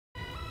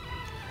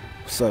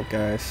What's up,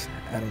 guys?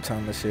 Adam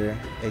Thomas here,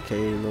 aka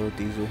Lil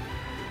Diesel.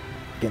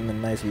 Getting a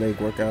nice leg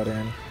workout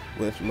in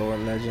with Lower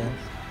Legend,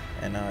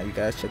 and you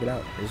guys check it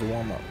out. Here's a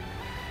warm up.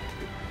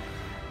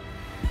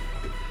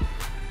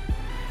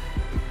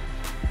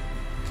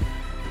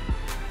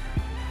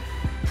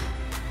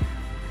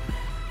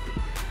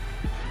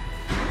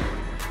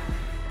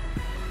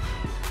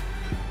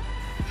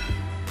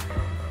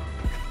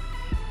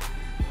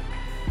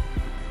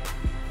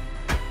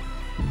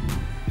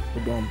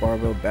 We're doing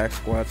barbell back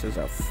squats as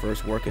our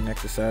first working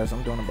exercise.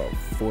 I'm doing about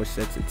 4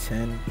 sets of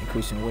 10,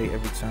 increasing weight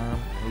every time.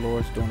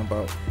 Laura's doing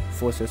about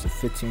 4 sets of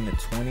 15 to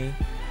 20,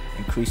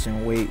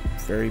 increasing weight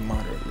very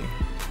moderately.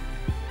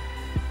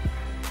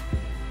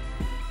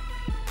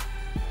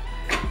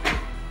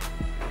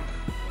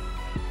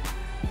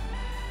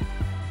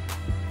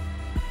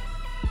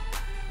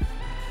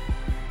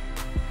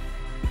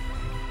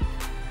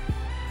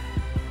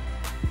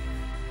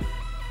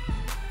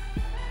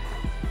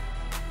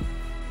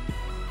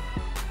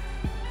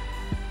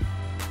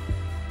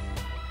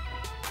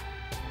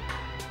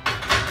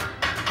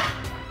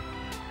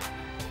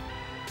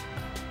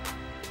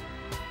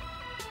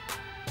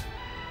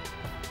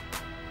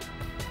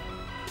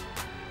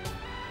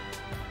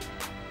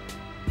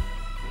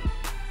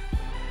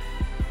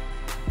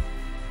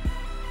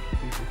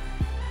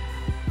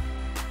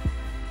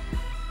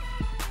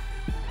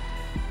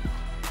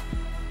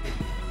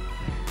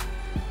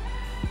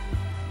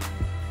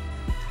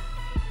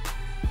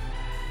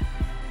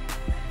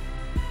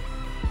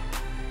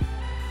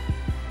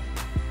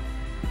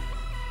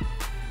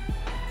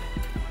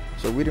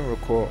 So we didn't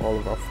record all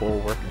of our 4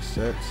 working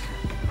sets.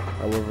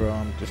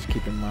 However, just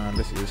keep in mind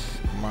this is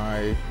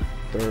my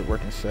 3rd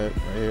working set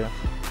right here.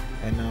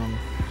 And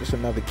just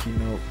another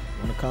keynote,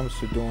 when it comes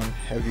to doing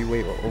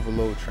heavyweight or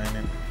overload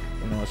training,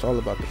 it's all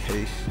about the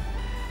pace.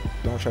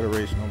 Don't try to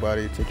race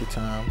nobody. Take your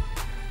time,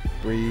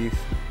 breathe,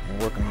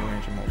 and work on your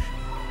range of motion.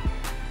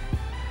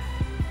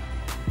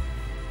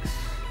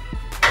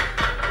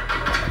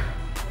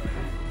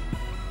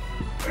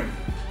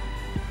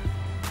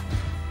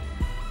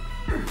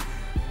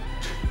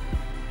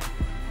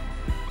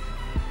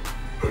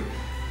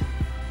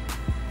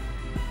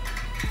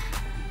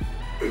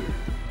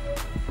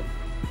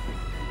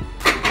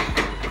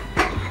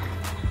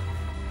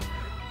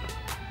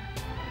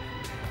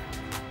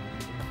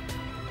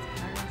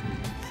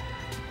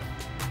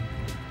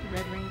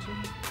 Red Ranger.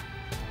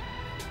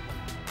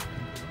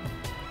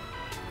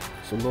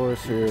 So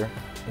Laura's here,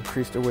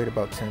 increased her weight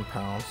about 10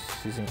 pounds.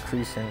 She's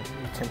increasing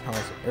 10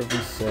 pounds every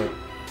set.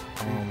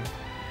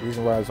 The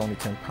reason why it's only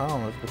 10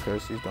 pounds is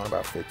because she's doing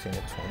about 15 to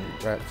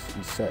 20 reps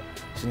each set.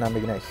 She's not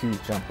making that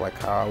huge jump like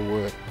how I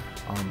would,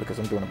 because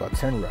I'm doing about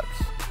 10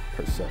 reps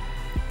per set.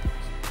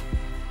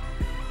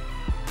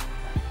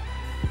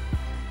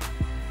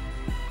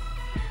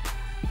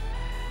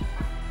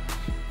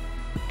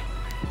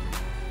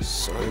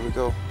 So here we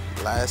go.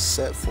 Last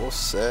set, 4th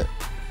set.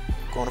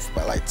 Going for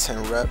about like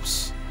 10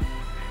 reps.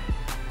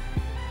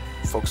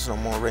 Focusing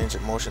on more range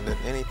of motion than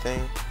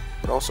anything,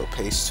 but also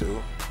pace too.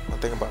 One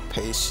thing about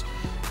pace,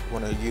 you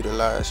want to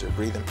utilize your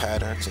breathing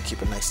patterns and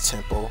keep a nice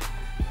tempo.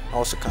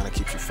 Also kind of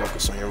keeps you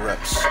focused on your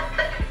reps.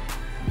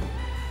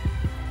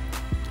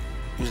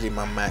 Usually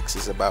my max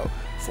is about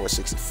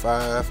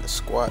 465 in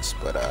squats,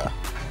 but I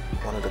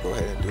wanted to go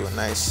ahead and do a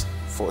nice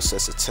 4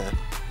 sets of 10.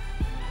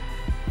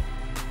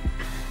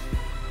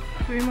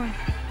 3 more.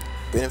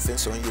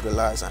 Benefits on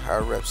utilizing high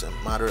reps and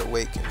moderate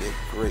weight can be a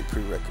great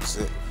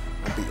prerequisite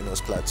on beating those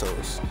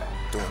plateaus,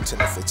 doing 10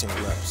 to 15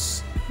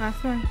 reps.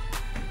 Last one.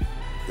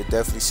 You'll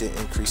definitely see an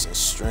increase in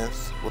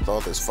strength with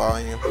all this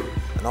volume,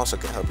 and also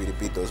can help you to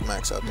beat those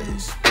max out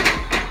days.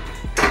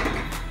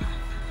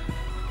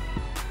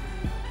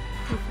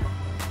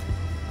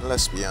 And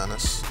let's be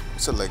honest,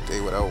 it's a leg day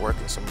without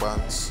working some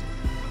buns.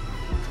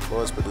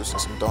 Laura's producing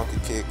some donkey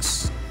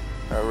kicks,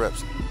 high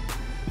reps.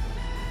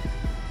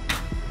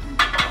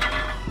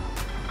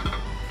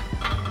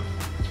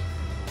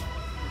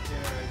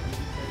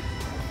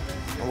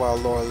 And while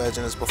Lower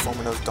Legend is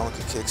performing those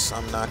donkey kicks,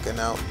 I'm knocking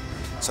out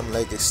some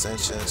leg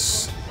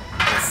extensions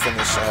and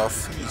finish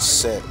off each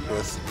set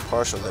with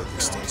partial leg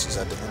extensions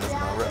at the end of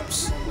my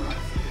reps.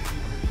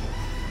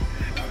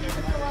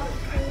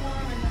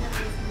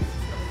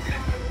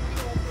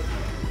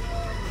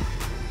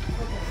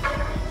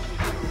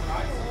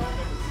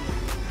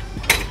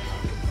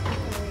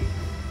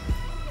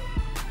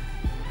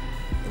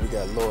 And we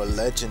got Lower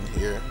Legend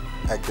here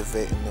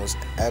activating those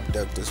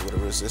abductors with a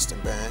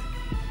resistant band.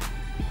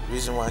 The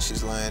reason why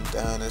she's lying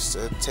down is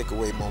to take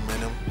away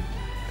momentum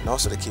and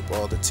also to keep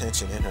all the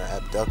tension in her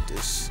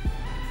abductors.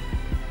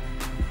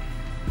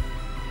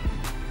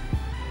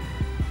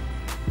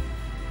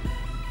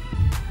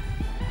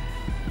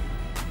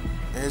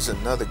 Here's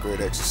another great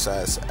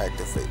exercise to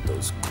activate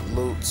those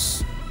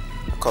glutes.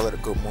 I call it a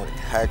good morning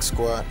hack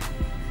squat.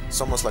 It's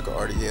almost like an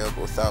RDL,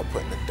 but without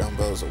putting the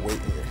dumbbells or weight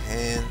in your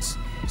hands,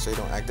 so you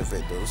don't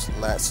activate those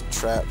lats and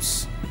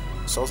traps.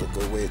 It's also a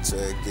good way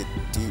to get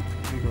deep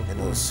in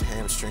those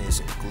hamstrings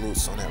and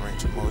glutes on that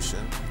range of motion.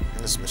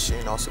 And this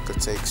machine also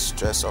could take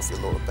stress off your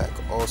lower back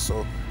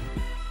also.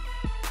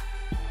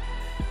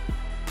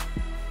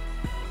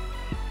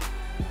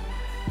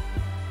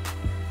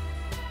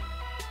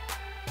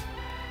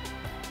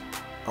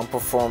 I'm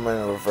performing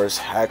a reverse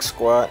hack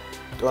squat,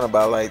 doing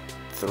about like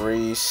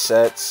 3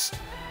 sets,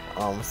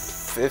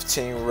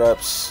 15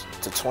 reps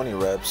to 20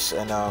 reps,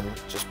 and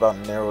just about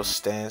narrow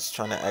stance,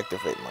 trying to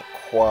activate my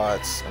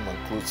quads and my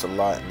glutes a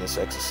lot in this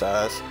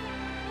exercise.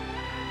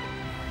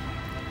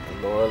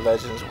 The Laura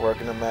Legend's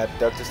working them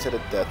adductors to the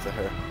death of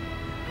her.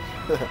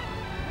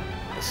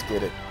 Let's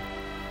get it.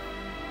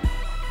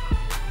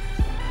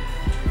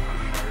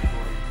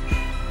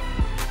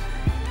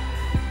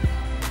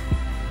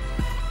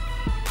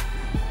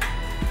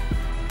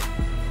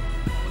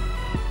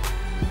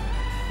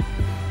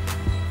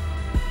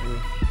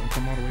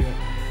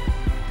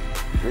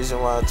 The reason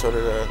why I told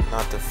her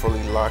not to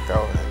fully lock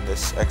out in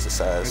this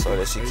exercise so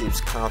that she keeps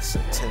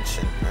constant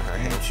tension in her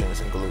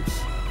hamstrings and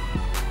glutes.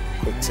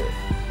 Quick tip.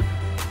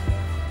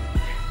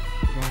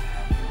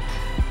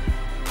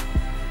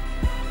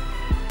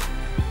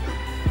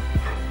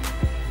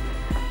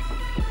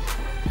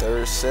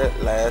 Third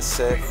set, last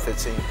set,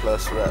 15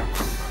 plus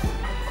reps.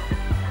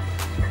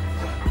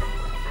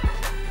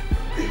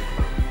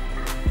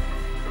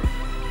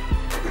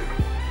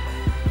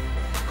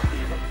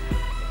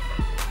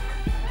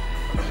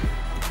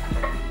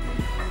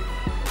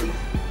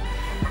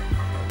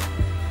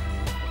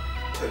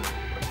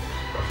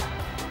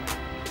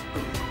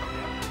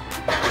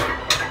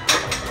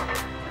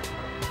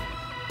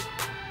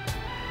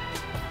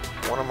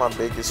 One of my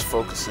biggest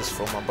focuses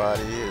for my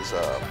body is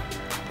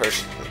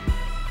personally,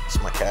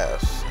 it's my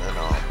calves, and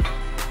I'm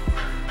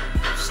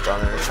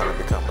starting to try to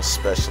become a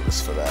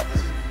specialist for that.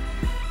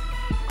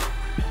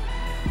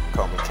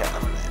 Call me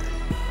calf man.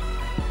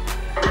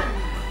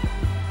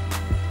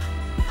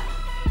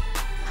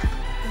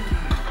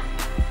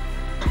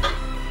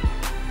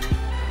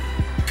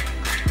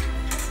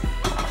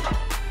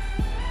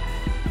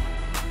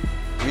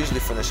 We usually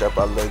finish up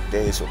our leg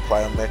days with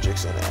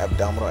plyometrics and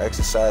abdominal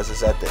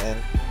exercises at the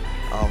end.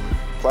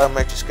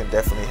 Plyometrics can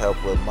definitely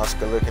help with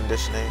muscular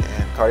conditioning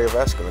and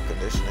cardiovascular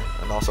conditioning,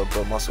 and also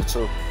build muscle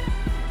too.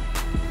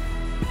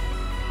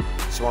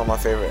 It's one of my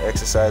favorite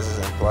exercises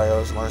in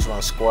plyos, lunge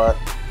run squat.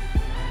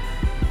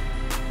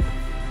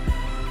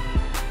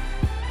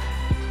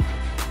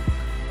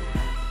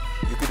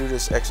 You could do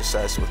this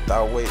exercise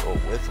without weight or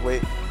with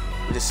weight.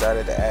 We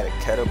decided to add a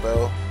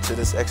kettlebell to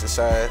this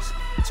exercise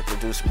to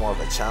produce more of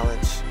a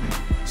challenge.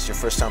 It's your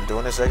first time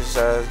doing this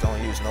exercise,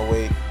 don't use no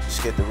weight,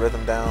 just get the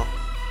rhythm down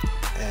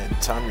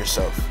and time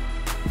yourself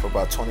for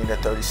about 20 to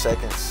 30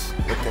 seconds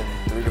within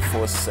 3 to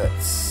 4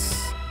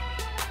 sets.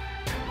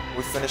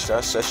 We finished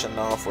our session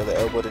off with an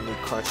elbow to knee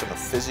crunch on a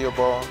physio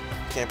ball.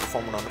 Can't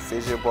perform it on the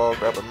physio ball,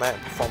 grab a mat,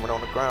 perform it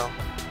on the ground.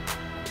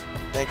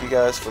 Thank you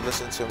guys for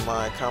listening to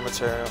my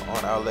commentary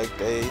on our leg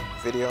day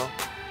video.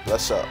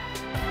 Bless up.